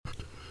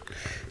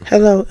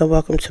Hello and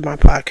welcome to my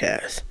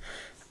podcast.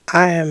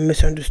 I am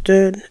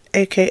Misunderstood,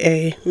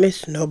 aka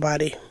Miss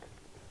Nobody.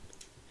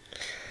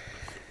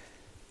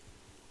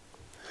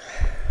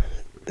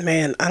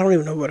 Man, I don't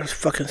even know where to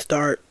fucking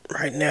start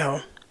right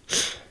now.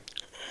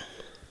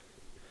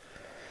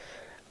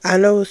 I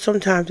know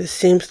sometimes it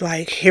seems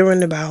like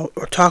hearing about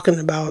or talking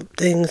about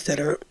things that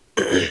are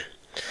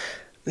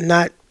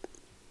not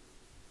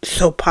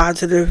so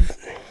positive,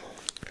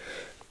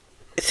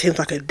 it seems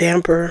like a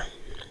damper.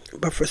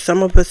 But for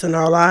some of us in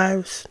our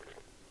lives,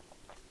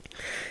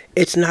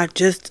 it's not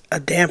just a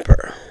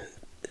damper.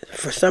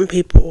 For some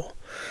people,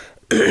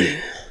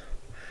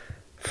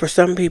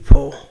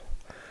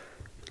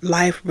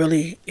 life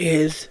really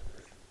is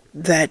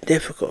that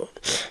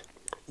difficult.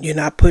 You're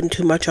not putting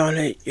too much on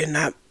it. You're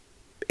not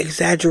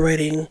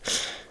exaggerating.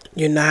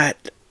 You're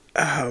not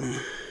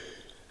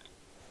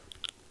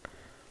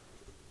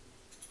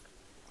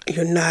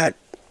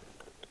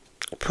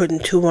putting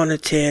 2 on a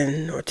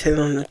 10 or 10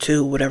 on a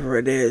 2, whatever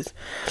it is.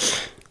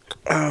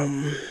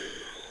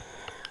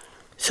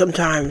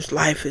 Sometimes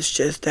life is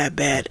just that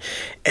bad.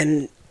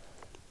 And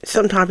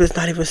sometimes it's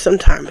not even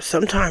sometimes.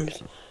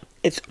 Sometimes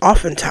it's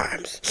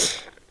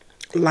oftentimes.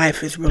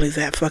 Life is really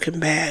that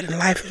fucking bad. And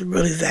life is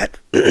really that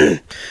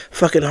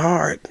fucking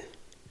hard.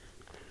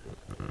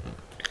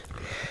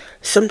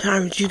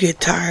 Sometimes you get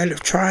tired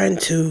of trying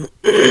to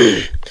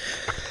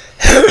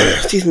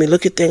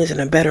look at things in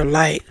a better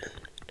light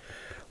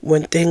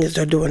when things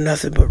are doing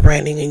nothing but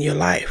raining in your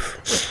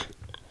life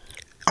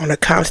on a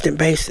constant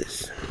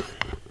basis.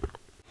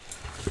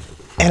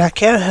 And I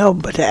can't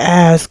help but to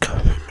ask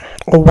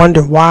or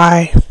wonder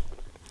why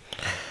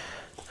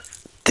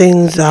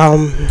things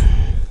go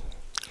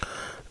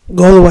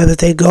the way that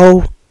they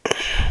go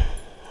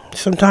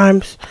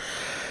sometimes.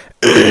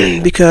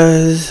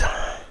 Because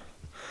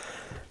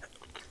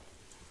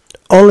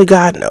only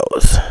God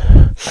knows.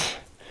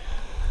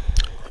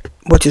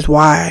 Which is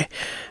why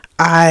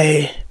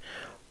I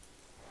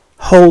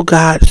hold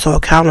God so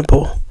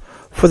accountable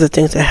for the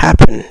things that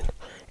happen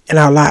in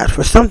our lives.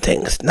 For some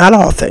things, not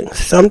all things,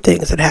 some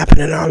things that happen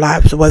in our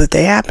lives, whether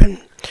they happen.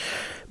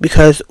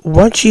 Because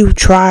once you've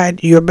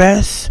tried your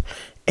best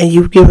and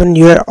you've given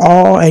your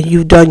all and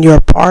you've done your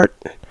part,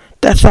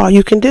 that's all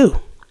you can do.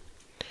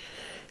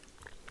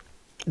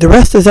 The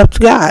rest is up to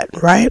God,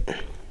 right?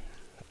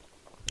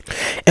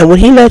 And when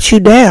He lets you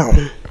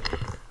down,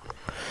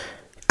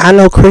 I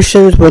know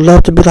Christians would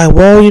love to be like,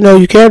 well,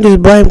 you can't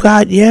just blame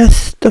God.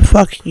 Yes, the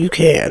fuck you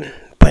can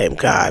blame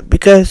God.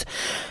 Because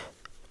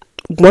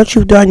once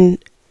you've done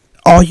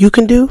all you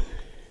can do,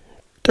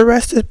 the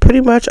rest is pretty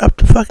much up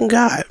to fucking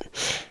God.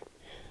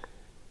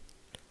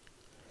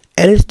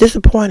 And it's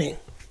disappointing.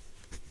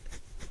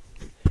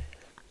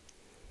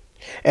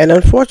 And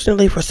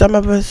unfortunately for some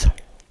of us,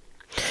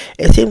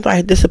 it seems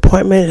like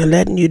disappointment and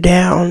letting you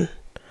down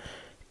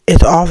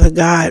is all that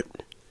God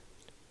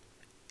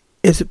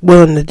is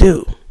willing to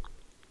do.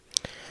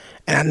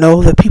 And I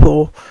know that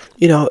people,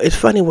 it's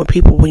funny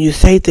when you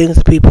say things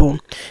to people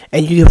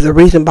and you give the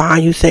reason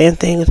behind you saying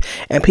things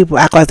and people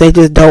act like they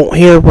just don't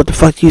hear what the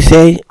fuck you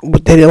say,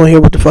 they don't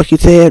hear what the fuck you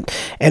said,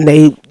 and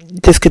they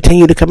just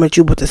continue to come at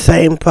you with the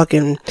same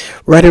fucking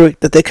rhetoric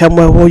that they come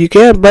with. Well, you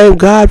can't blame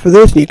God for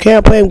this and you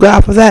can't blame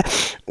God for that.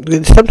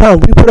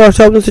 Sometimes we put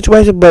ourselves in a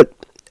situation, but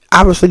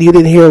obviously you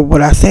didn't hear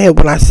what I said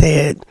when I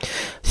said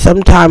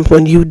sometimes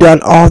when you've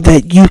done all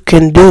that you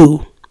can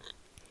do,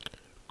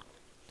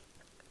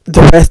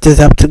 the rest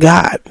is up to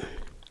God.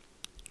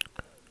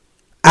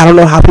 I don't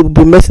know how people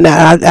be missing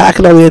that. I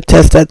can only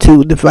attest that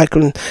to the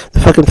fucking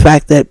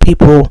fact that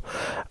people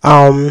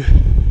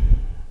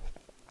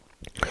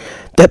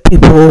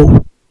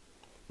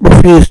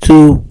refuse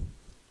to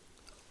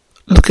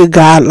look at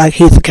God like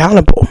He's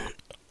accountable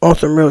on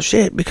some real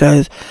shit.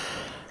 Because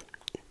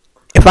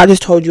if I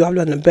just told you I've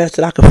done the best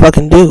that I could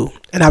fucking do,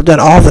 and I've done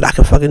all that I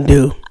can fucking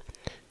do,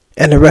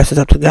 and the rest is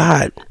up to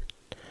God,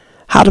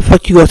 how the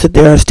fuck you gonna sit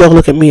there and still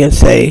look at me and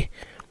say,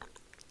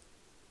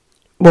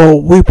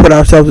 well, we put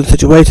ourselves in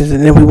situations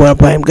and then we want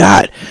to blame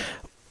God?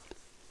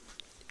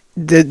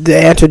 The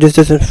answer just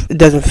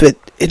doesn't fit.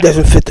 It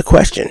doesn't fit the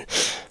question.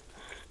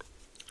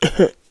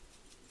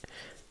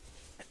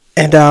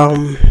 And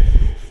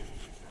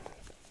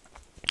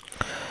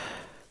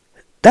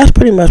that's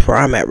pretty much where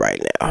I'm at right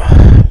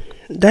now.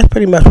 That's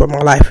pretty much where my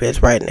life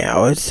is right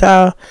now. It's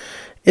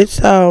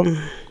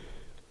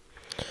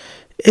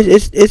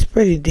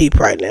pretty deep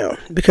right now,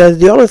 because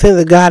the only thing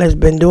that God has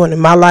been doing in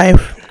my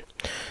life,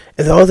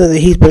 and the only thing that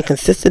He's been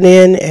consistent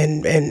in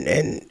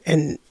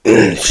and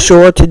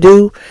sure to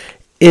do,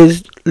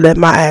 is let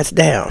my ass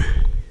down.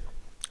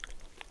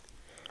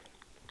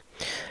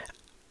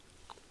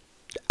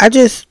 I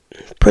just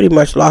pretty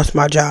much lost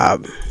my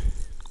job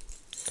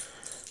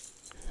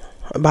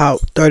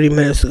about 30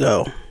 minutes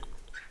ago.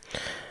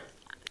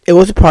 It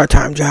was a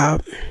part-time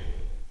job,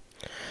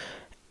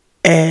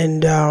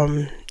 and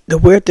the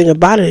weird thing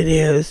about it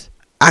is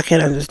I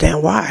can't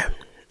understand why.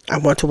 I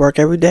went to work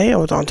every day. I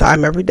was on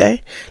time every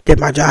day. Did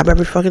my job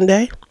every fucking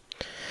day.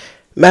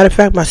 Matter of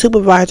fact, my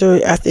supervisor,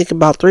 I think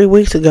about 3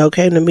 weeks ago,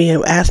 came to me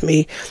and asked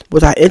me,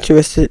 was I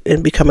interested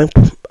in becoming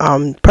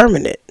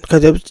permanent?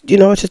 Because it was,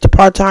 it's just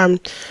a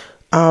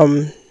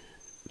um,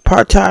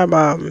 part-time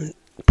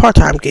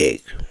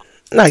gig,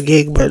 not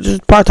gig, but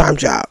just part-time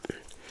job.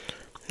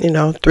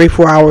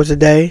 3-4 hours a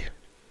day,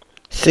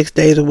 6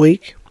 days a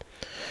week.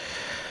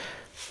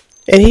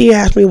 And he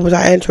asked me, was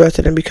I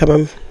interested in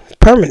becoming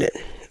permanent?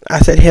 I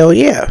said, hell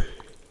yeah.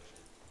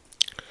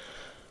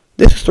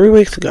 This was 3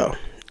 weeks ago.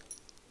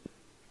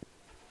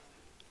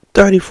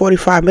 30,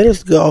 45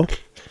 minutes ago,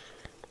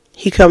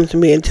 he comes to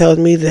me and tells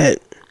me that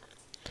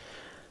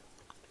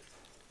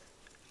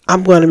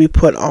I'm going to be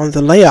put on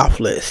the layoff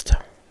list.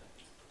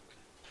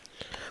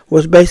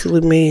 Which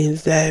basically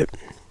means that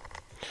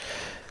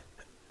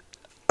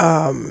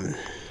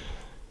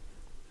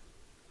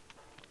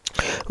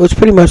which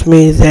pretty much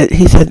means that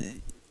he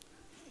said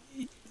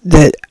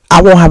that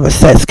I won't have a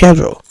set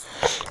schedule.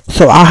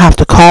 So I'll have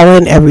to call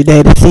in every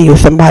day to see if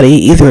somebody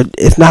either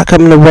is not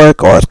coming to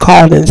work or is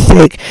calling in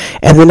sick,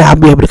 and then I'll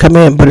be able to come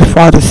in. But as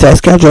far as the set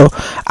schedule,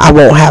 I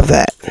won't have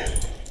that.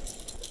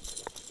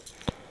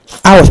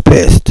 I was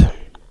pissed.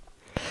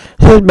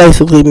 So it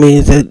basically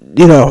means that,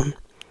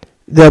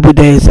 there'll be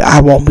days that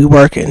I won't be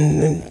working,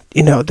 and,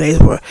 days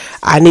where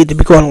I need to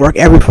be going to work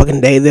every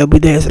fucking day. There'll be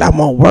days that I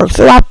won't work.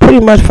 So I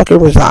pretty much fucking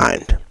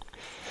resigned.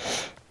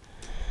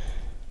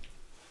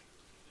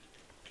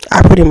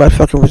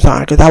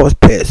 Because I was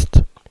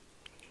pissed.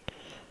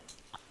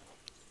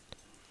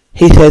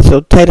 He said,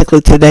 so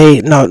technically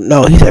today,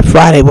 no, he said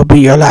Friday will be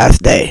your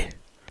last day.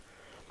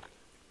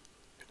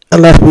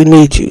 Unless we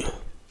need you.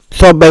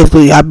 So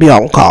basically, I'll be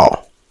on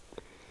call.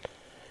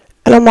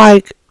 And I'm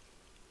like,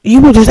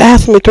 you were just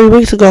asking me 3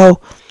 weeks ago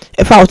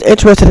if I was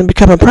interested in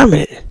becoming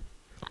permanent.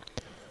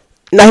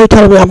 Now you're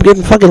telling me I'm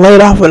getting fucking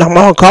laid off and I'm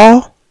on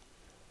call?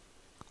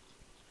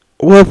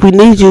 Well, if we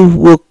need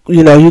you,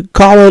 you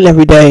call in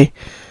every day.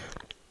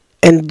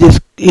 And just,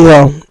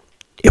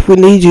 if we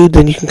need you,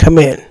 then you can come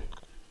in.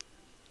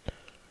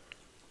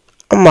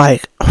 I'm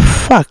like,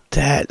 fuck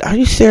that. Are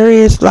you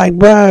serious? Like,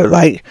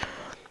 bruh,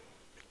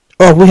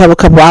 we have a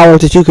couple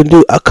hours that you can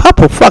do. A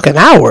couple fucking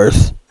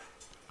hours?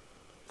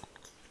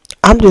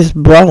 I'm just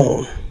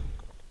blown.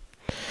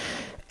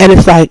 And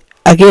it's like,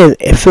 again,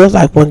 it feels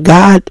like when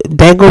God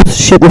dangles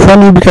shit in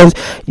front of you, because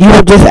you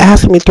were just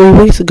asking me 3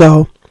 weeks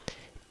ago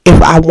if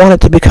I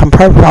wanted to become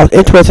permanent, I was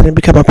interested in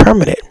becoming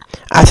permanent.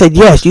 I said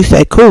yes. You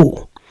said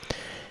cool.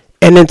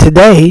 And then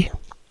today,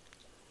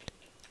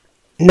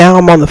 now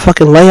I'm on the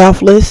fucking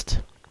layoff list.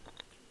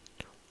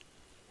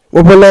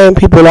 Well, we're laying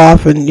people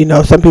off, and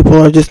some people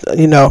are just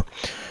we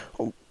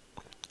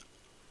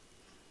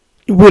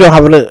don't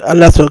have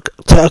enough to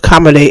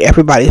accommodate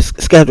everybody's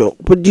schedule.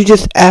 But you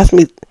just asked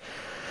me,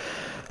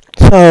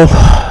 so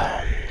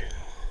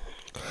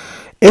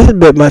it's a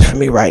bit much for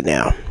me right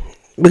now.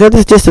 Because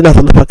it's just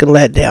another fucking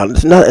letdown.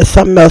 It's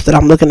something else that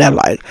I'm looking at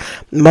like,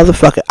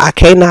 motherfucker, I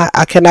cannot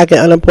get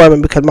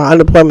unemployment because my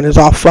unemployment is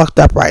all fucked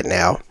up right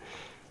now.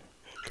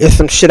 It's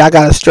some shit I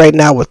gotta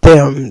straighten out with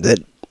them that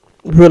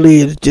really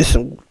is just,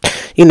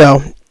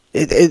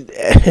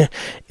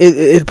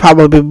 it'd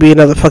probably be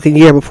another fucking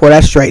year before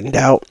that's straightened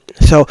out.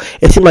 So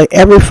it seems like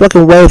every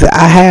fucking way that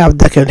I have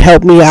that can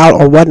help me out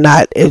or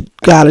whatnot, it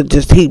gotta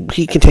just, he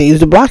continues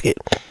to block it.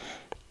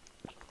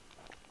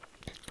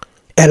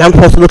 And I'm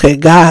supposed to look at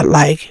God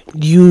like,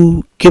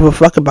 you give a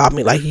fuck about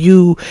me, like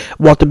you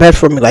want the best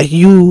for me, like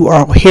you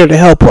are here to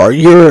help, or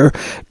you're,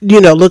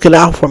 looking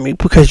out for me,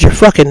 because you're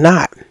fucking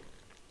not.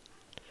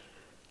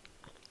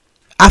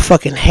 I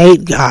fucking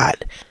hate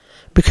God,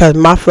 because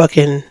my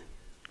fucking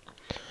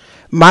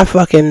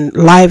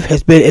life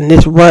has been in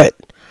this rut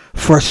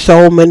for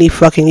so many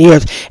fucking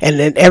years, and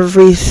then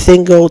every fucking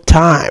single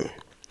time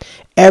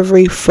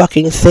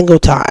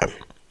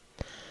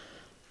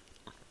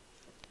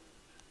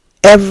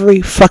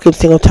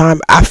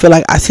I feel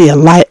like I see a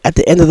light at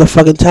the end of the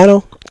fucking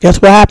tunnel,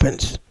 guess what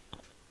happens?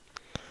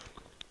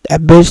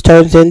 That bitch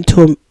turns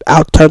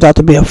out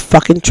to be a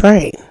fucking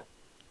train.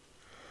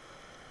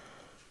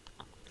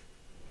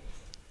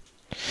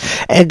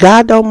 And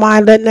God don't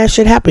mind letting that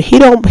shit happen. He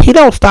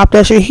don't stop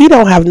that shit. He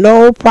don't have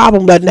no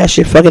problem letting that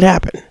shit fucking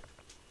happen.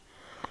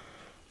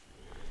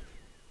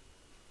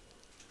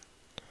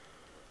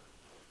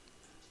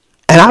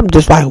 And I'm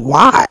just like,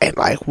 why?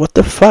 Like, what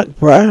the fuck,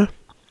 bruh?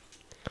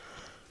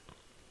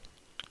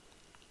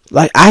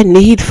 Like, I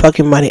need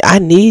fucking money. I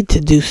need to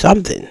do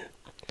something.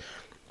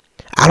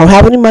 I don't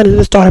have any money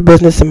to start a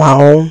business of my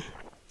own.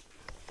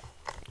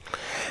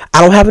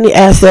 I don't have any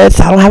assets.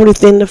 I don't have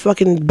anything to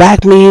fucking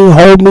back me,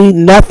 hold me,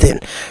 nothing.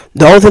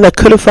 The only thing that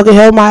could have fucking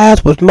held my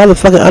ass was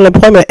motherfucking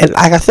unemployment. And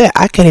like I said,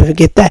 I can't even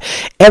get that.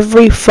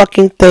 Every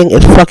fucking thing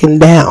is fucking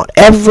down.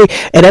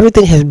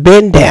 Everything has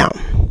been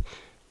down.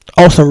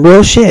 On some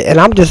real shit. And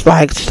I'm just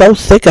like so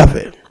sick of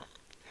it.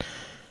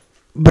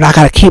 But I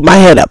gotta keep my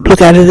head up.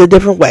 Look at it a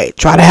different way.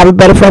 Try to have a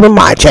better frame of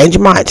mind. Change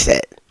your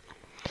mindset.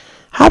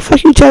 How the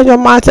fuck you change your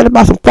mindset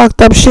about some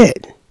fucked up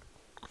shit?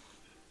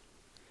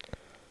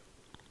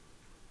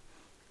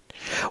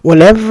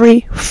 when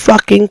every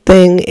fucking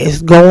thing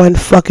is going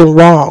fucking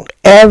wrong,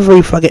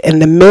 every fucking, in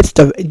the midst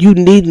of you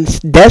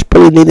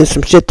desperately needing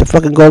some shit to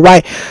fucking go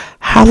right,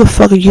 how the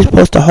fuck are you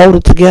supposed to hold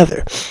it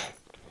together?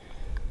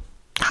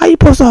 How are you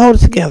supposed to hold it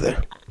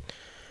together?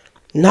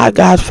 Not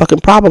God's fucking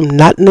problem,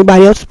 not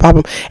anybody else's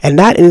problem, and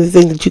not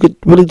anything that you could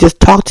really just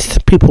talk to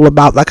people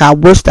about like I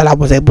wish that I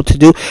was able to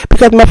do,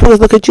 because motherfuckers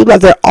look at you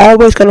like they're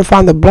always going to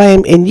find the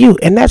blame in you,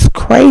 and that's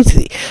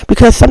crazy,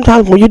 because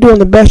sometimes when you're doing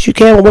the best you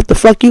can with what the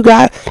fuck you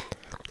got,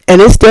 and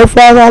it still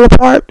falls all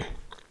apart,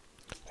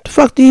 what the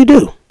fuck do you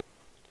do?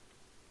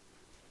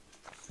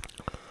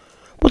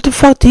 What the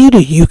fuck do?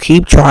 You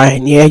keep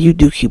trying. Yeah, you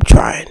do keep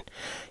trying.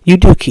 You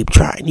do keep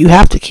trying. You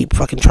have to keep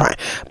fucking trying.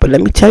 But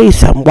let me tell you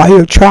something. While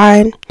you're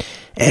trying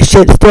and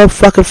shit still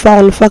fucking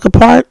falling the fuck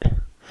apart,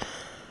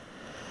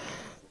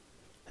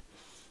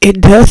 it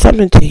does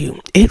something to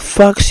you. It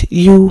fucks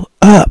you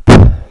up.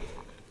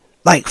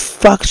 Like,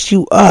 fucks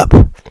you up.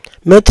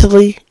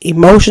 Mentally,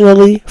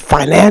 emotionally,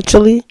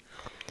 financially.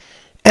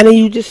 And then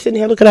you just sitting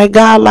here looking at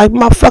God like,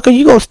 motherfucker,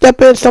 you gonna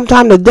step in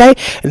sometime today?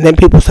 And then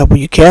people say, well,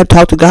 you can't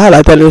talk to God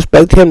like that and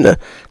expect him to.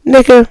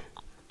 Nigga,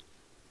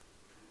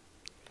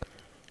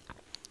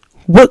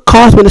 what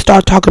caused me to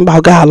start talking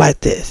about God like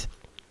this?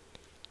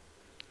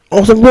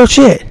 On some real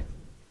shit.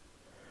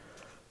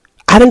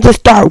 I didn't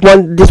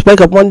just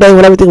wake up one day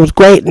when everything was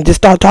great and just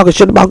start talking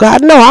shit about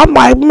God. No, I'm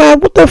like, man,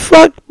 what the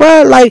fuck,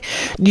 bro? Like,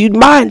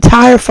 my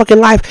entire fucking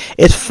life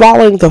is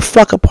falling the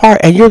fuck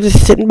apart, and you're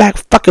just sitting back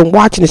fucking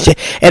watching this shit.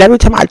 And every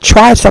time I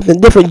try something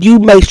different, you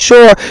make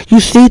sure you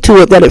see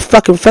to it that it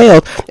fucking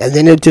failed. And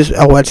then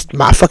it's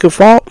my fucking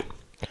fault.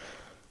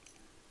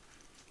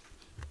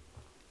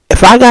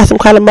 If I got some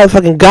kind of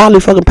motherfucking godly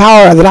fucking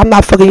power that I'm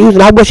not fucking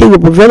using, I wish he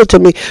would reveal it to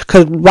me.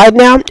 Because right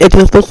now, it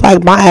just looks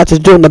like my ass is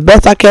doing the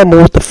best I can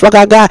with what the fuck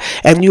I got.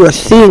 And you are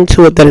seeing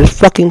to it that it's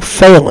fucking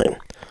failing.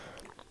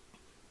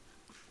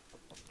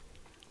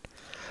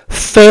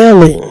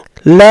 Failing.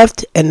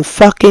 Left and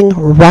fucking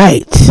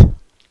right.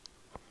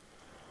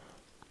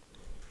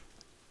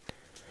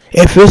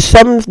 If it's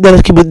something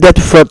that can be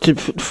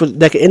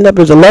that can end up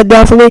as a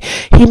letdown for me,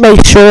 he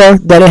makes sure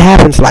that it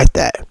happens like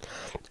that.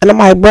 And I'm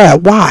like,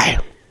 bruh, why?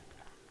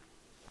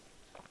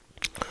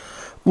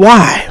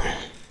 Why?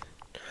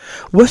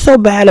 What's so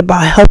bad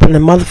about helping the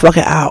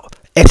motherfucker out?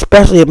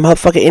 Especially a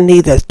motherfucker in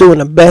need that's doing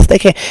the best they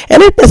can.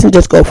 And it doesn't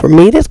just go for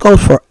me. This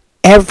goes for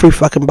every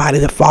fucking body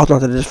that falls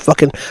under this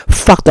fucking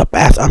fucked up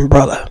ass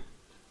umbrella.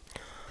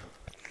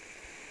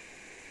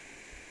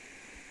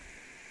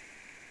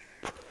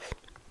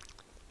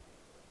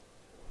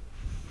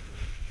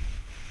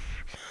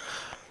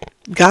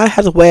 God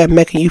has a way of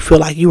making you feel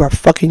like you are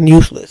fucking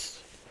useless.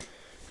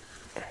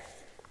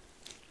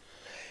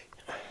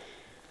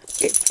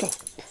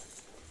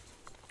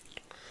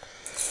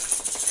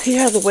 He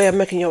has a way of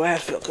making your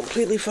ass feel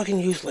completely fucking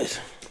useless.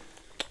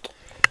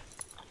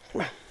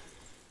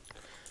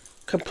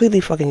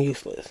 Completely fucking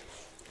useless.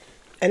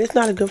 And it's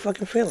not a good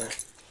fucking feeling.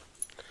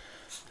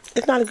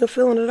 It's not a good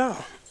feeling at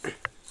all.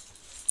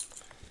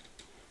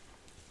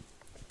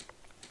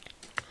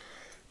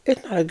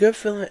 It's not a good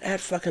feeling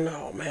at fucking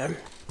all, man.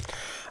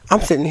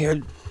 I'm sitting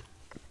here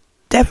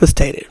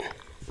devastated.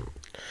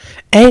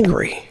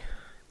 Angry.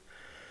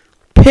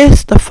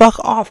 Pissed the fuck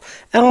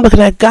off. And I'm looking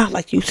at God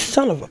like, you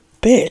son of a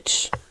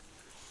bitch.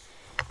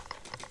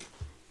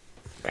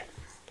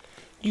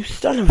 You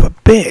son of a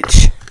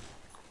bitch.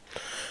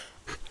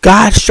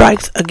 God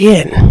strikes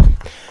again.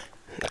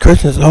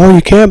 Christians, oh,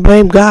 you can't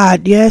blame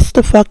God. Yes,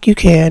 the fuck you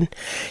can.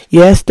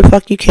 Yes, the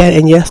fuck you can.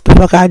 And yes, the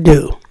fuck I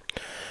do.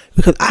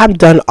 Because I've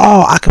done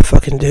all I can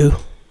fucking do.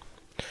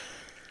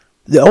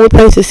 The only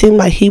place it seems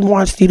like he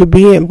wants me to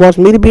be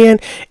in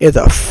is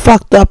a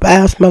fucked up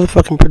ass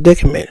motherfucking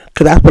predicament.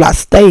 Because that's what I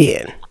stay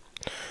in.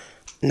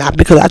 Not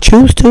because I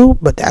choose to,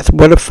 but that's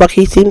where the fuck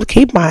he seems to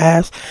keep my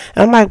ass.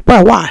 And I'm like,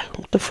 bro, why?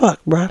 What the fuck,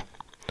 bro?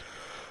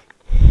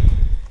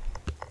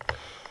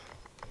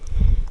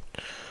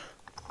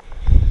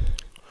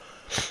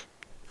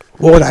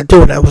 What was I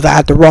doing? Was I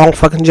at the wrong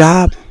fucking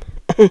job?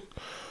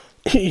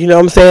 You know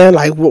what I'm saying?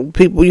 Like,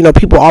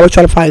 people always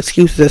try to find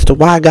excuses as to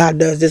why God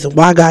does this and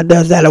why God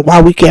does that and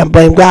why we can't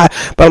blame God.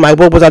 But I'm like,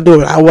 what was I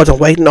doing? I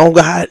wasn't waiting on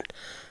God.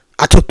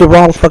 I took the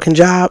wrong fucking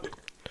job.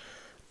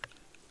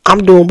 I'm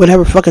doing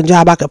whatever fucking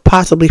job I could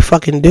possibly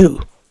fucking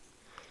do.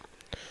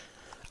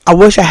 I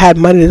wish I had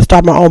money to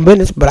start my own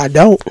business, but I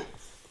don't.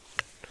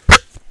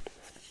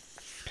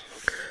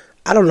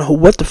 I don't know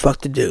what the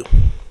fuck to do.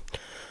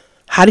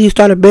 How do you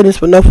start a business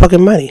with no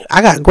fucking money?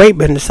 I got great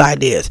business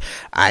ideas.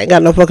 I ain't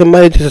got no fucking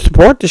money to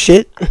support the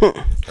shit.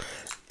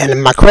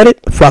 And my credit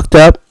fucked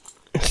up.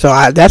 So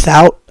that's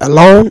out. A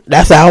loan,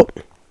 that's out.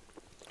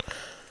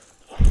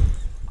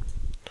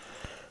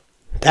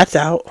 That's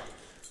out.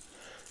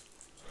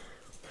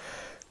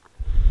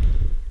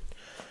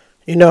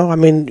 You know, I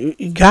mean,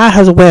 God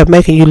has a way of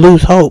making you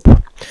lose hope.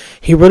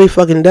 He really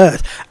fucking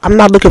does. I'm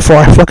not looking for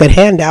a fucking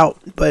handout,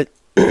 but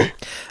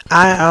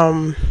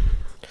I'm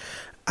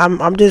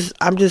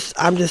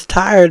just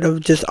tired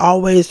of just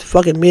always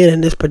fucking being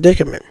in this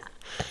predicament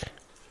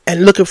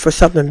and looking for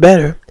something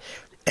better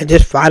and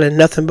just finding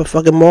nothing but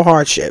fucking more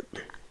hardship.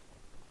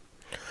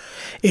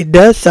 It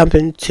does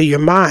something to your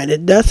mind.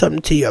 It does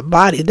something to your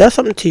body. It does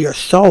something to your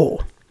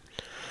soul.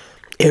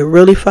 It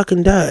really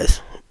fucking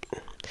does.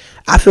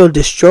 I feel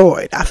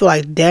destroyed. I feel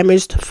like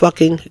damaged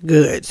fucking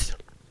goods.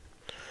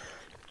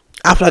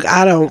 I feel like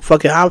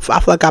I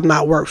feel like I'm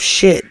not worth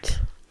shit.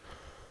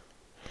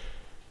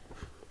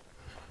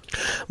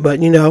 But,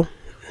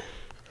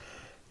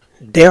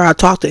 dare I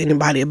talk to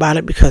anybody about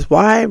it? Because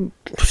why?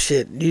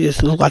 Shit, you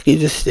just look like you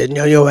just sitting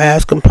on your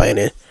ass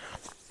complaining.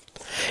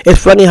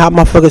 It's funny how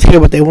motherfuckers hear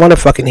what they want to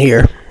fucking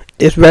hear.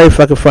 It's very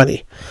fucking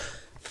funny.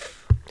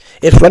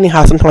 It's funny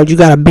how sometimes you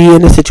gotta be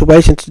in a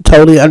situation to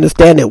totally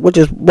understand it, which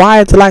is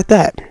why it's like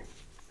that.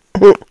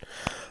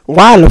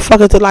 Why the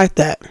fuck is it like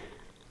that?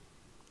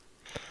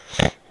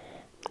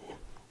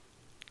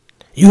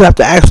 You have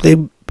to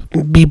actually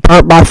be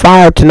burnt by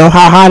fire to know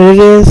how hot it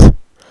is.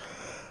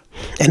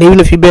 And even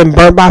if you've been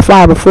burnt by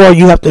fire before,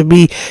 you have to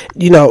be,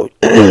 in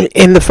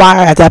the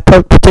fire at that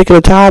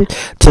particular time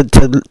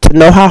to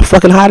know how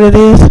fucking hot it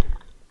is.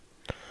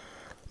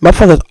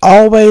 Motherfuckers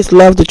always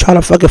love to try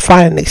to fucking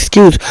find an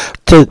excuse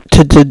to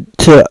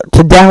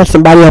down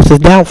somebody else's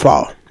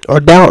downfall or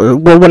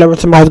down whatever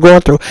somebody's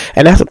going through,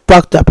 and that's some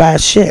fucked up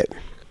ass shit.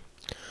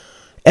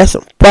 That's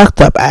some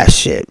fucked up ass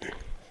shit.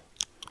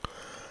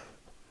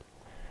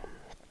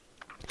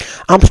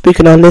 I'm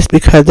speaking on this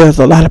because there's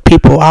a lot of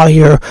people out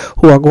here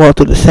who are going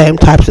through the same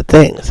types of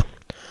things.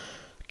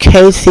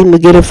 Can't seem to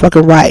get it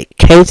fucking right.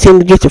 Can't seem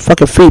to get your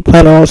fucking feet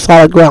planted on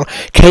solid ground.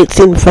 Can't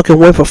seem to fucking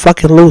win for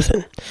fucking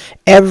losing.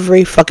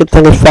 Every fucking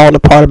thing is falling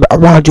apart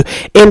around you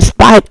in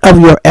spite of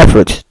your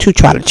efforts to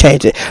try to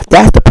change it.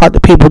 That's the part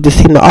that people just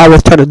seem to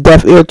always turn a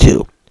deaf ear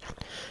to.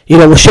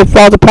 When shit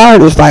falls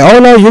apart, it's like, oh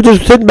no, you're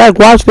just sitting back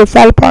watching it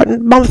fall apart.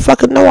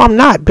 Motherfucker, no, I'm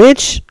not,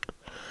 bitch.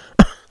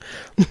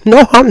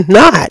 No, I'm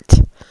not.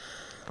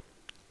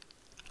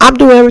 I'm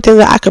doing everything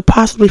that I could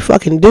possibly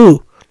fucking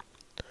do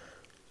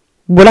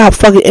without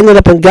fucking ending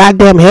up in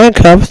goddamn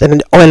handcuffs and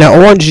in an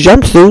orange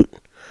jumpsuit.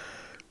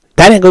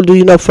 That ain't gonna do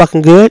you no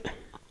fucking good.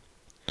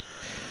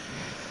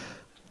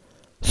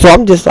 So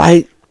I'm just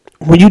like,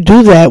 when you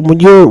do that, when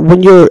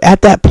you're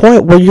at that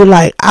point where you're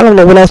like, I don't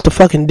know what else to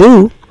fucking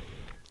do,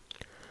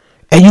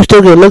 and you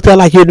still get looked at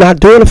like you're not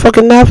doing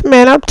fucking enough,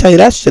 man, I'll tell you,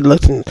 that shit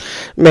looks,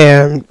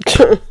 man,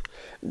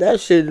 that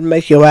shit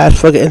make your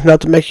ass fucking enough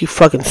to make you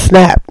fucking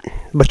snap.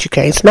 But you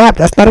can't snap.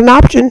 That's not an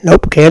option.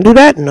 Nope, can't do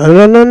that.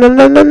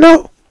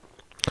 No.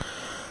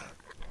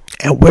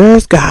 And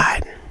where's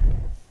God?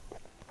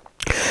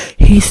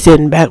 He's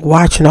sitting back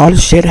watching all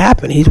this shit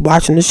happen. He's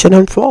watching this shit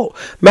unfold.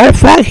 Matter of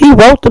fact, he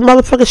wrote the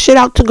motherfucking shit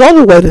out to go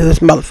the way that this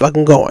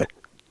motherfucking going.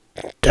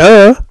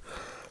 Duh.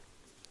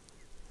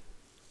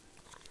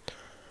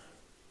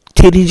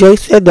 TDJ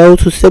said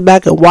those who sit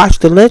back and watch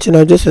the lynching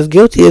are just as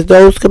guilty as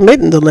those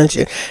committing the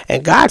lynching.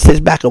 And God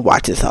sits back and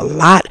watches a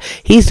lot.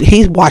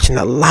 He's watching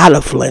a lot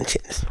of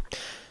lynchings.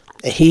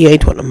 And he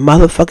ain't doing a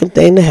motherfucking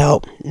thing to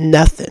help.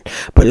 Nothing.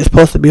 But it's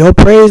supposed to be, oh,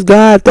 praise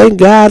God, thank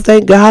God,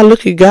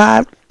 look at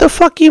God. The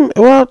fuck you,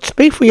 well,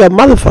 speak for your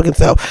motherfucking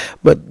self.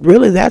 But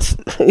really, that's,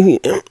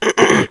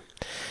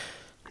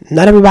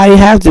 not everybody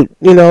has it,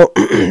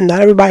 not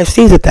everybody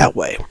sees it that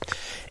way.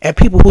 And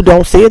people who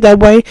don't see it that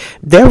way,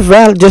 their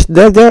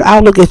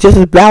outlook is just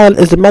as valid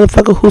as the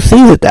motherfucker who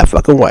sees it that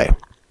fucking way.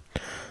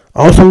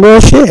 On some real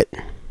shit.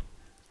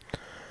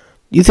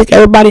 You think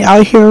everybody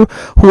out here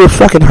who is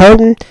fucking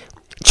hurting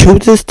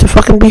chooses to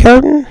fucking be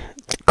hurting?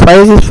 It's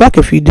crazy as fuck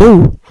if you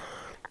do.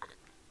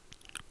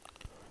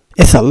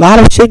 It's a lot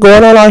of shit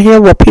going on out here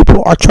where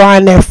people are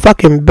trying their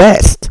fucking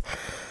best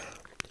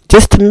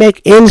just to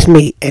make ends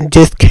meet and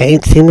just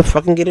can't seem to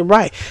fucking get it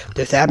right.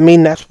 Does that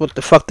mean that's what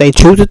the fuck they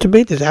choose it to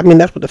be? Does that mean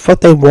that's what the fuck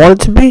they want it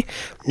to be?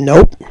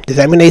 Nope. Does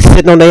that mean they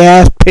sitting on their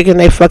ass picking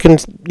their fucking,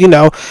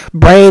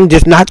 brain,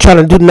 just not trying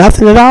to do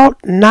nothing at all?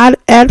 Not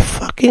at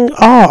fucking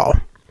all.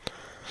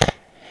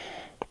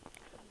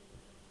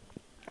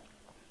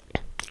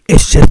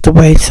 It's just the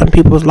way some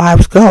people's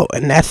lives go,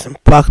 and that's some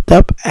fucked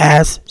up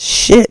ass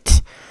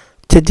shit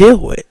to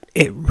deal with.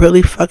 It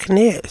really fucking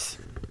is.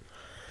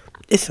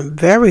 It's some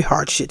very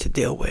hard shit to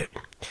deal with.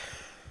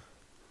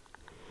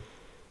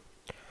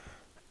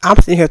 I'm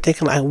sitting here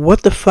thinking like,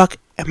 what the fuck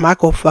am I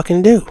gonna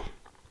fucking do?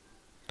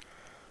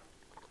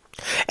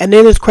 And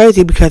then it's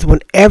crazy because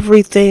when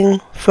everything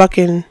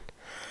fucking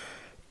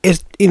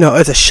is,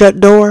 it's a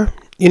shut door,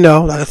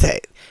 like I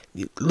said,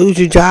 you lose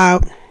your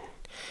job,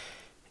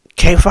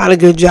 can't find a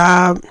good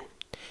job,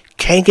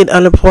 can't get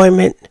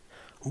unemployment,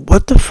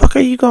 what the fuck are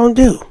you gonna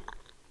do?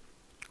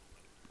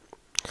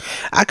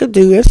 I could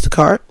do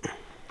Instacart.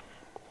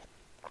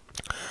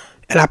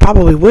 And I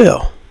probably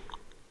will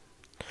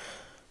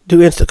do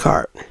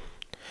Instacart.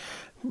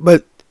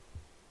 But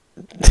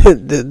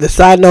the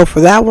side note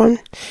for that one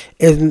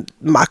is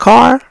my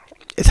car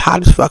is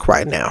hot as fuck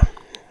right now.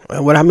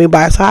 And what I mean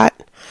by it's hot,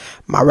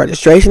 my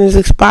registration is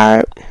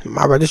expired.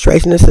 My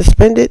registration is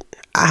suspended.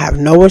 I have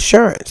no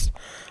insurance.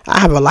 I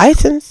have a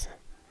license,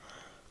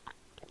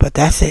 but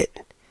that's it.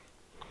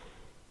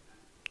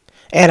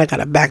 And I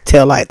got a back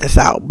tail light that's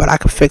out, but I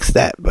can fix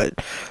that. But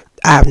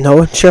I have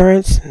no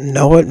insurance,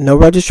 no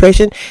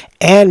registration,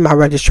 and my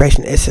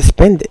registration is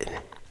suspended.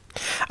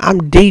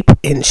 I'm deep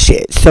in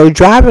shit. So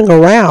driving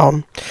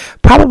around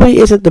probably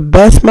isn't the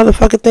best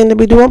motherfucking thing to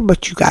be doing,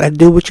 but you gotta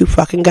do what you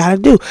fucking gotta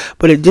do.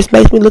 But it just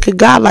makes me look at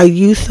God like,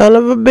 you son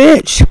of a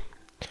bitch.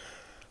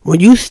 When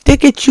you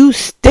stick it to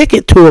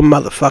a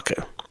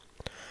motherfucker.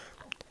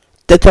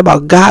 They talk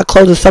about God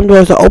closing some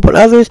doors to open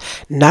others.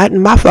 Not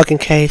in my fucking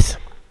case.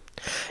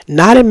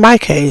 Not in my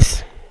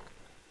case.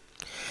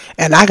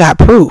 And I got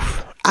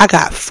proof. I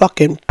got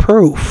fucking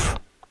proof.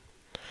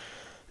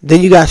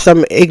 Then you got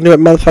some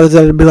ignorant motherfuckers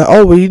that'll be like,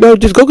 oh, well,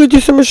 just go get you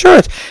some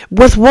insurance.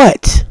 With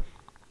what?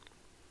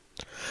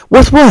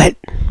 With what?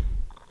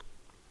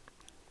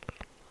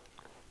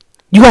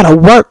 You gotta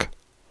work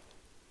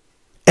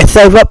and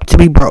save up to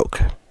be broke.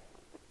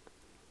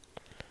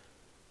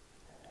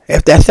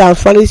 If that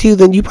sounds funny to you,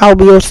 then you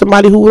probably are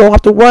somebody who don't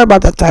have to worry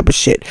about that type of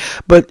shit.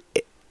 But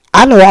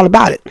I know all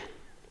about it.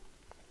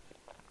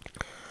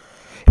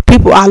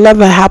 I love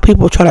how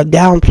people try to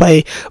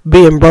downplay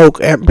being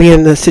broke and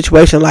being in a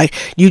situation like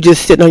you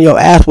just sitting on your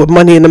ass with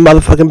money in the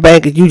motherfucking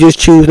bank and you just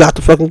choose not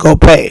to fucking go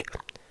pay.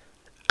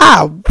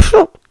 But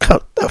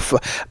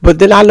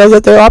then I know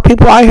that there are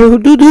people out here who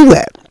do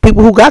that.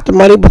 People who got the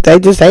money, but they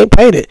just ain't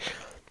paid it.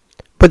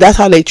 But that's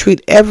how they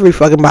treat every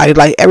fucking body.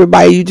 Like,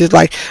 everybody, you just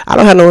like, I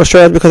don't have no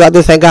insurance because I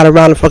just ain't got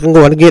around to fucking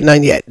going to get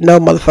none yet. No,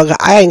 motherfucker,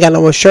 I ain't got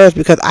no insurance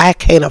because I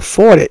can't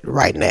afford it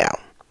right now.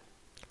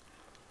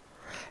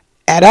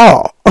 At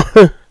all.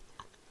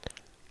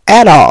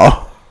 At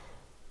all.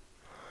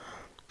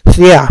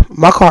 So yeah,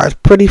 my car is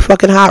pretty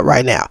fucking hot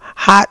right now.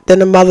 Hot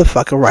than a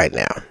motherfucker right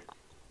now.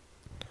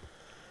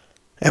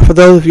 And for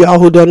those of y'all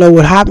who don't know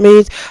what hot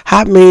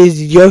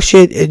means your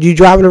shit, you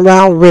driving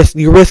around,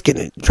 you're risking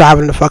it,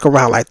 driving the fuck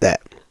around like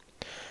that.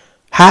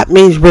 Hot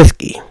means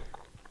risky.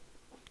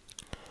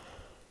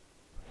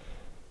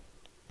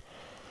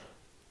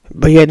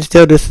 But yet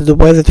still, this is the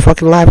way that the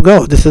fucking life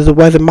goes. This is the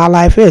way that my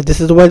life is.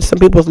 This is the way that some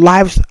people's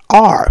lives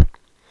are.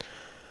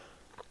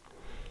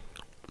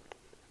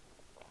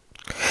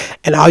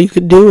 And all you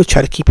can do is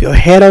try to keep your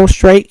head on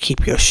straight,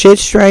 keep your shit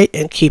straight,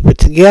 and keep it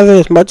together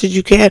as much as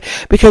you can,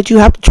 because you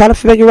have to try to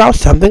figure out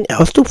something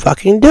else to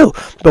fucking do.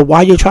 But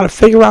while you're trying to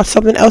figure out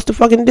something else to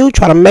fucking do,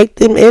 try to make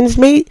them ends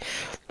meet,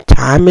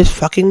 time is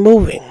fucking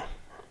moving.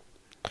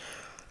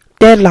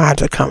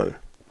 Deadlines are coming.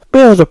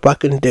 Bills are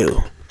fucking due.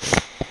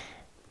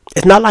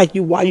 It's not like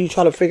while you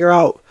try to figure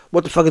out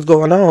what the fuck is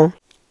going on,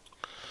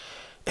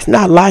 it's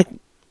not like,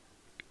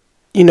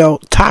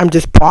 time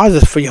just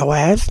pauses for your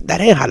ass.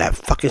 That ain't how that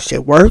fucking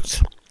shit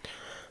works.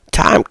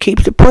 Time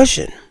keeps it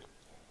pushing.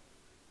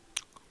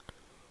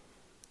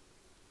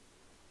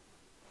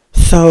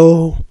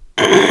 So,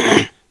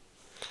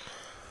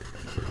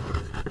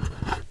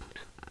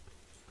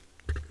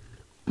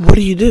 what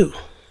do?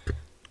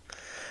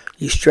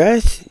 You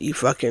stress, you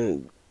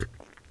fucking,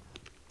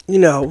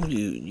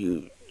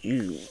 you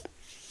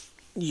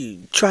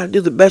try to do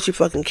the best you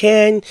fucking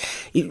can,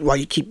 while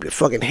you keep your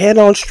fucking head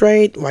on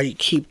straight, while you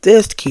keep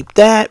this, keep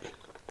that,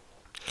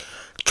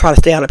 try to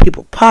stay out of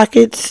people's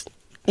pockets.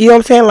 You know what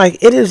I'm saying?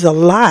 Like, it is a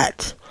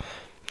lot.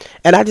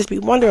 And I just be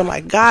wondering,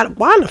 like, God,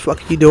 why the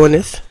fuck are you doing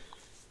this?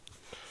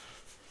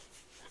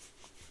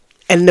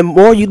 And the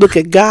more you look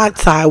at God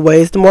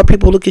sideways, the more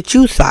people look at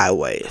you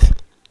sideways.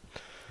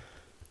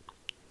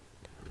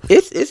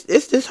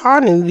 It's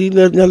disheartening.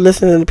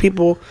 Listening to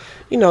people,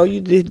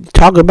 you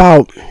talk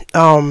about,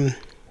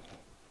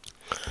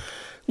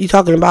 you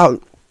talking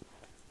about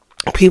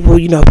people,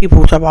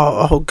 people talk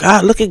about, oh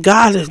God, look at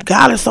God.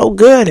 God is so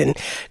good, and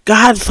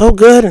God's so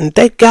good, and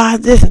thank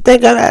God this and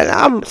thank God that. And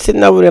I'm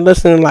sitting over there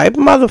listening like,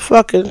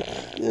 motherfucker,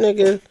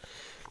 nigga.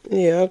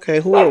 Yeah,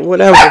 okay,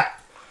 whatever.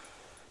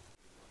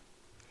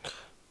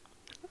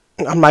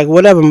 I'm like,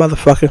 whatever,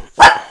 motherfucker.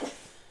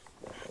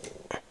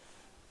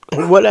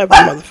 Whatever,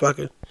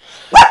 motherfucker.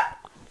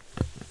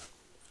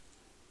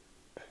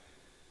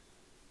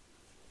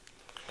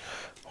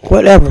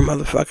 Whatever,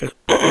 motherfucker.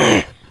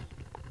 I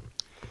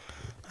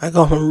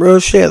go from real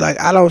shit.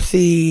 Like, I don't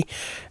see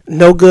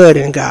no good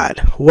in God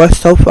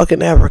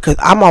whatsoever. Because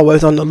I'm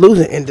always on the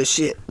losing end of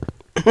shit.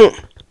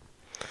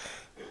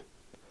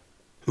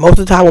 Most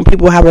of the time when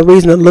people have a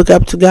reason to look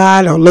up to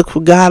God or look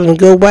for God in a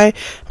good way,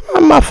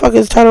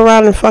 motherfuckers turn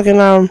around and fucking,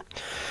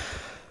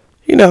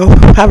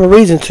 have a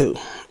reason to.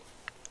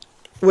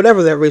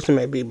 Whatever that reason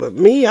may be. But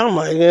me, I'm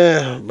like,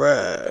 yeah,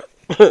 bruh.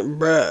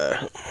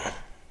 Bruh.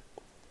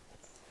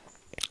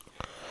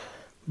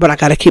 But I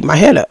gotta keep my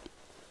head up.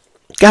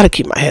 Gotta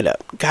keep my head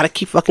up. Gotta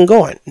keep fucking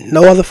going.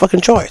 No other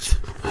fucking choice.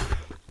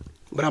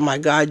 But I'm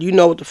like, God, you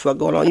know what the fuck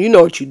going on. You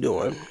know what you're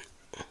doing.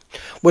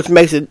 Which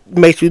makes you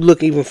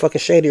look even fucking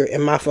shadier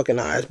in my fucking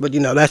eyes. But,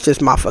 that's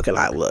just my fucking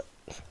outlook.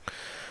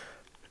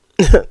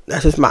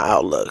 That's just my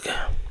outlook.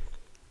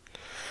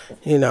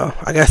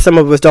 I guess some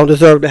of us don't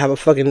deserve to have a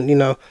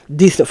fucking,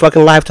 decent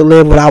fucking life to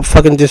live without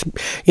fucking just,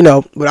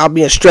 without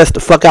being stressed the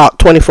fuck out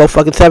 24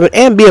 fucking 7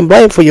 and being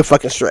blamed for your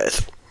fucking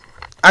stress.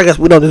 I guess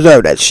we don't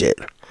deserve that shit.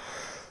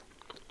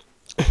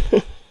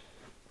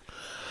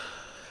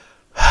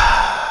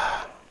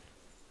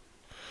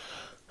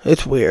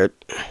 It's weird.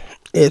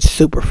 It's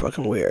super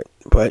fucking weird.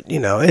 But, you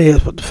know, it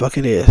is what the fuck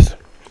it is.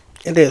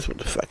 It is what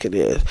the fuck it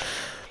is.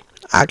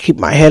 I keep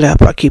my head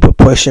up. I keep it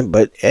pushing.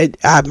 But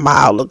my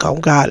outlook on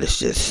God is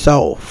just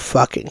so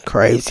fucking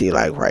crazy.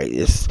 Like, right.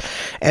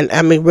 And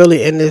I mean,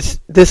 really, and this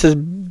has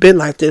been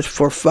like this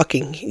for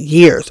fucking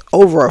years.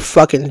 Over a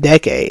fucking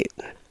decade.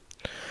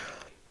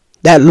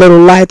 That little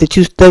light that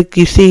you think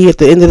you see at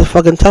the end of the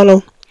fucking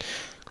tunnel,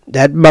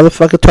 that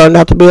motherfucker turned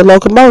out to be a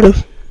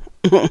locomotive.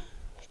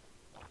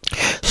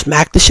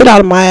 Smacked the shit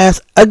out of my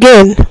ass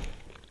again.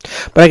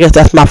 But I guess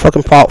that's my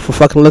fucking fault for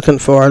fucking looking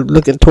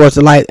towards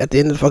the light at the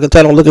end of the fucking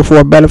tunnel, looking for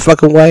a better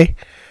fucking way.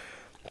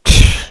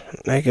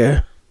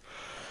 Nigga.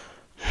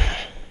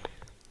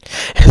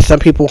 And some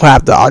people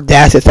have the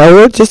audacity to say,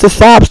 oh, it's just a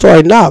sob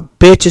story. Nah,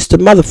 bitch, it's the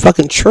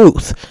motherfucking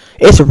truth.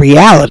 It's a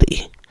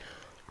reality.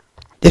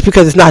 Just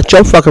because it's not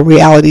your fucking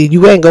reality,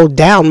 you ain't go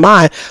down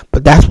mine.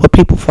 But that's what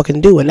people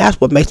fucking do. And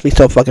that's what makes me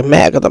so fucking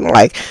mad. Because I'm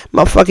like,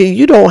 motherfucker,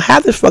 you don't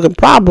have this fucking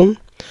problem.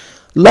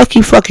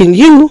 Lucky fucking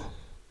you.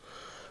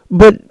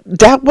 But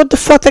what the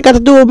fuck that got to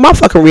do with my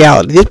fucking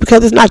reality? Just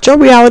because it's not your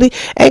reality,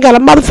 ain't got a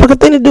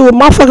motherfucking thing to do with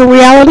my fucking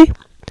reality.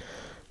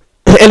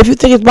 And if you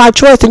think it's my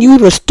choice, then you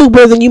even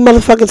stupider than you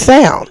motherfucking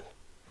sound.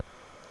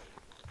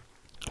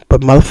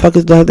 But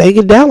motherfuckers, they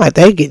get down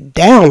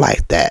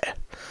like that.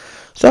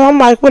 So I'm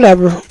like,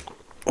 whatever.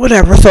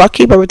 So I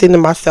keep everything to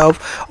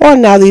myself. Or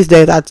now these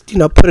days, I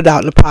put it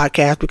out in the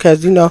podcast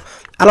because I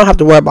don't have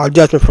to worry about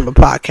judgment from a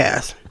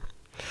podcast.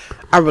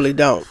 I really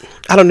don't.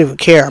 I don't even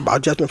care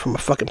about judgment from a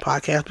fucking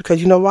podcast because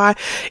you know why?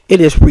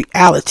 It is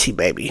reality,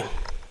 baby.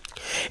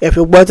 If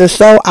it wasn't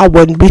so, I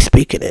wouldn't be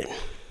speaking it.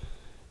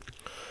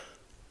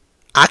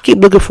 I keep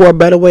looking for a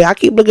better way. I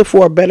keep looking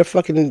for a better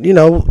fucking,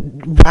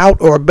 route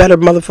or a better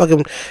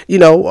motherfucking,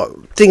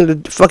 thing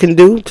to fucking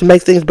do to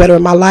make things better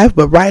in my life.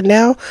 But right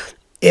now,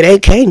 it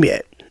ain't came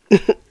yet.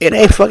 It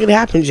ain't fucking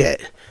happened yet.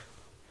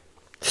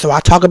 So I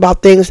talk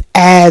about things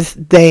as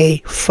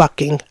they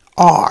fucking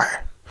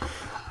are.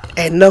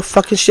 Ain't no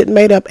fucking shit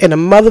made up. And the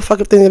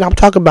motherfucking thing that I'm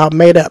talking about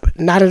made up.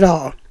 Not at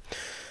all.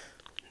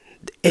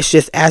 It's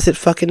just as it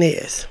fucking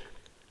is.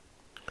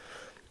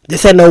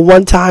 This ain't no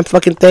one time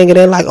fucking thing. It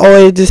ain't like,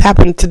 oh, it just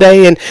happened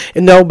today and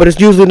no, but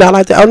it's usually not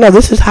like that. Oh no,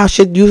 this is how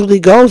shit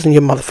usually goes in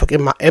your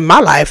motherfucking, in my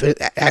life,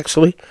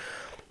 actually.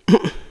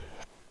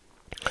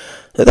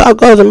 That's how it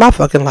goes in my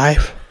fucking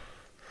life.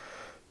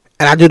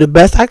 And I do the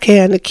best I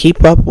can to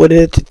keep up with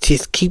it, to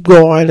just keep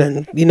going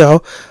and,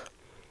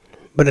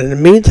 But in the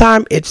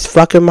meantime, it's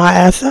fucking my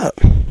ass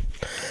up.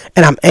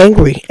 And I'm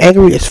angry.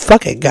 Angry as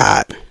fucking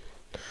God.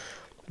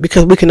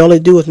 Because we can only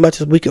do as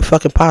much as we can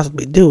fucking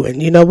possibly do.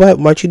 And you know what?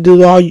 Once you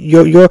do all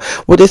your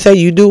what they say,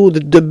 you do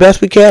the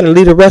best we can and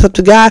leave the rest up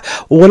to God.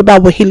 Well, what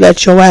about when he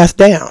lets your ass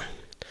down?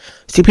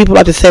 See, people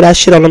like to say that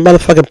shit on a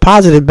motherfucking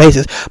positive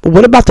basis. But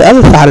what about the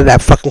other side of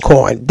that fucking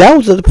coin?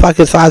 Those are the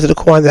fucking sides of the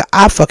coin that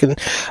I fucking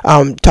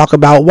talk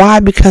about. Why?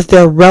 Because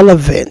they're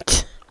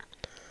relevant.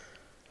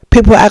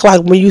 People act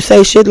like when you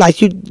say shit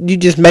like you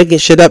just making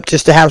shit up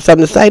just to have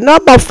something to say. No,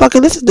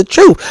 motherfucker, this is the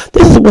truth.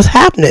 This is what's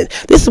happening.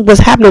 This is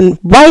what's happening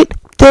right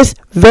this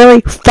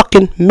very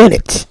fucking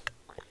minute.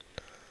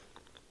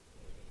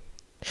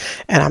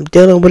 And I'm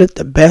dealing with it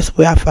the best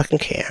way I fucking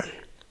can.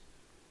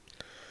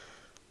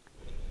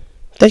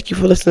 Thank you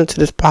for listening to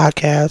this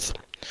podcast.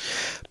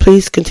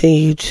 Please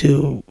continue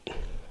to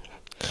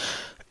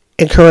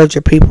encourage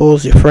your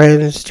peoples, your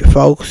friends, your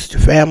folks,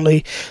 your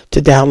family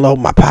to download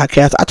my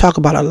podcast. I talk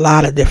about a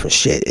lot of different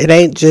shit. It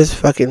ain't just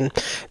fucking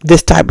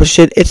this type of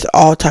shit. It's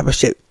all type of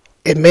shit.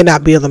 It may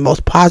not be in the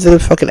most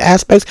positive fucking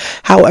aspects.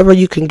 However,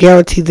 you can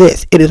guarantee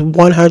this. It is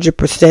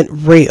 100%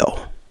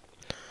 real.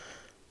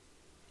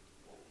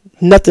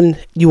 Nothing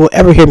you will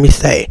ever hear me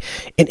say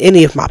in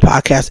any of my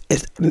podcasts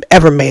is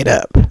ever made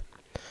up.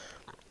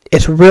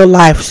 It's real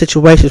life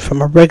situations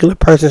from a regular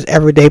person's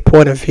everyday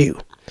point of view.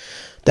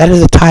 That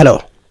is the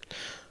title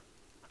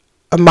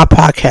of my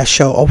podcast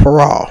show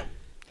overall.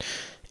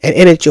 And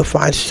in it you'll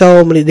find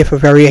so many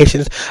different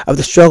variations of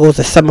the struggles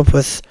that some of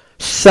us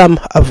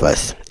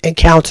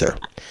encounter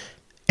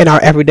in our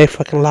everyday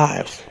fucking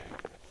lives.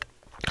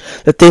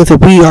 The things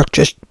that we are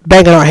just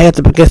banging our heads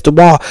up against the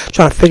wall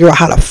trying to figure out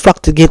how the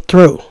fuck to get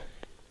through.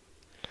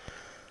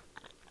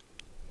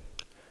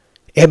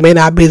 It may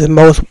not be the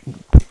most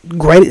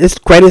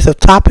greatest of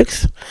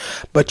topics,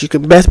 but you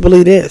can best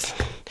believe this.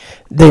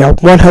 They are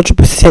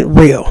 100%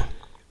 real.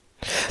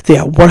 They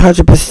are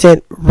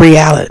 100%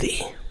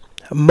 reality.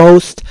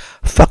 Most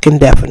fucking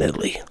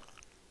definitely.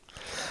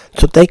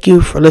 So thank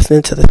you for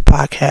listening to this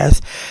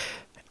podcast.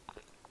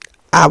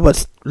 I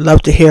would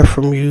love to hear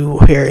from you,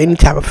 hear any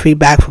type of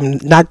feedback from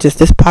not just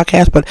this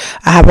podcast, but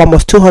I have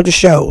almost 200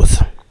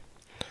 shows.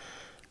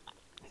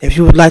 If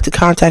you would like to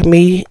contact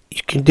me,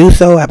 you can do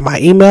so at my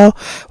email,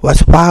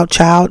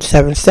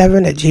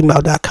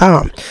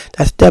 wildchild77@gmail.com.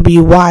 That's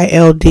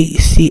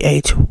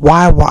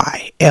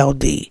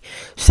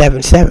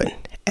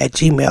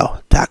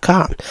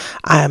WYLDCHYYLD77@gmail.com.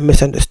 I am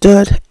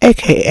Misunderstood,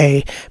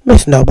 aka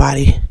Miss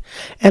Nobody,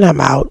 and I'm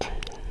out.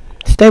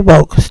 Stay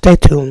woke, stay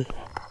tuned.